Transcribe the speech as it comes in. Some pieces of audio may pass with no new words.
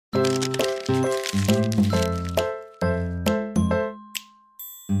Hey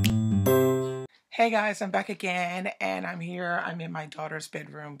guys, I'm back again and I'm in my daughter's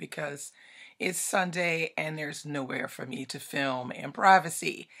bedroom because it's Sunday and there's nowhere for me to film in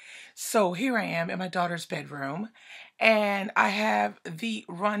privacy. So here I am in my daughter's bedroom and I have the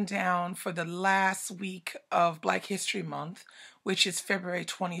rundown for the last week of Black History Month, which is February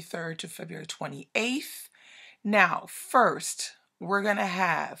 23rd to February 28th. Now, first, we're going to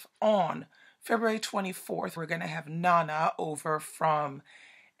have on February 24th, we're going to have Nana over from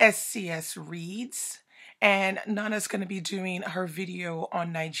SCS Reads, and Nana's going to be doing her video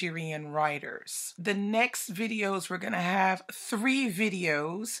on Nigerian writers. The next videos, we're going to have 3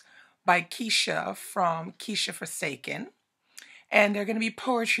 videos by ke-sha from ke-sha Forsaken, and they're going to be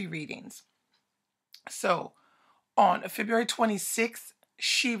poetry readings. So on February 26th,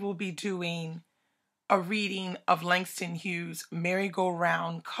 she will be doing a reading of Langston Hughes'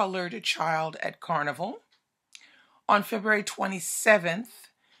 Merry-Go-Round Colored Child at Carnival. On February 27th,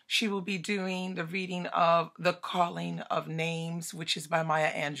 she will be doing the reading of The Calling of Names, which is by Maya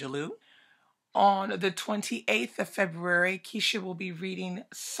Angelou. On the 28th of February, ke-sha will be reading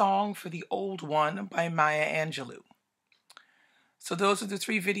Song for the Old One by Maya Angelou. So those are the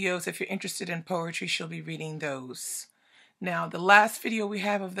 3 videos. If you're interested in poetry, she'll be reading those. Now, the last video we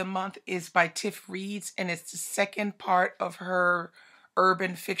have of the month is by TiffReads, and it's the second part of her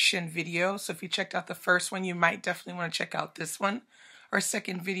urban fiction video. So if you checked out the first one, you might definitely want to check out this one. Our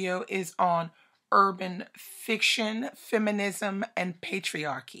second video is on urban fiction, feminism, and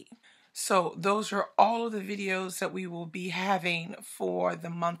patriarchy. So those are all of the videos that we will be having for the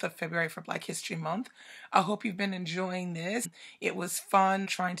month of February for Black History Month. I hope you've been enjoying this. It was fun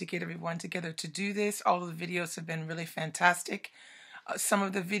trying to get everyone together to do this. All of the videos have been really fantastic. Some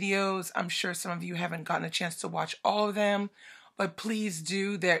of the videos, I'm sure some of you haven't gotten a chance to watch all of them, but please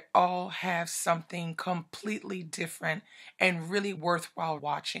do. They all have something completely different and really worthwhile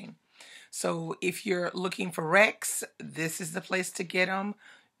watching. So if you're looking for recs, this is the place to get them.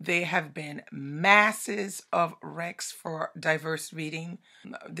 They have been masses of recs for diverse reading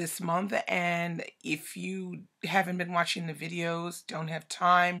this month. And if you haven't been watching the videos, don't have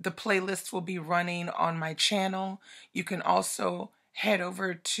time, the playlist will be running on my channel. You can also head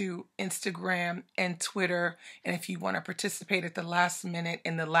over to Instagram and Twitter. And if you want to participate at the last minute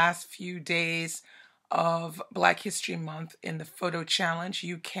in the last few days of Black History Month in the photo challenge,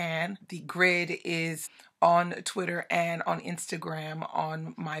 you can. The grid is on Twitter and on Instagram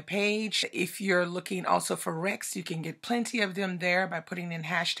on my page. If you're looking also for recs, you can get plenty of them there by putting in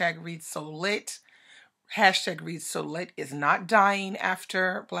 #ReadSoLit. #ReadSoLit is not dying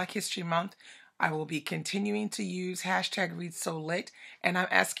after Black History Month. I will be continuing to use #ReadSoLit, and I'm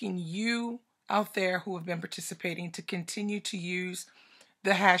asking you out there who have been participating to continue to use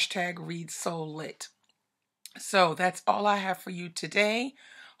the #ReadSoLit. So that's all I have for you today.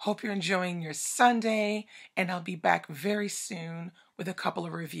 Hope you're enjoying your Sunday, and I'll be back very soon with a couple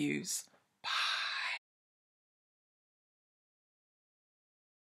of reviews. Bye.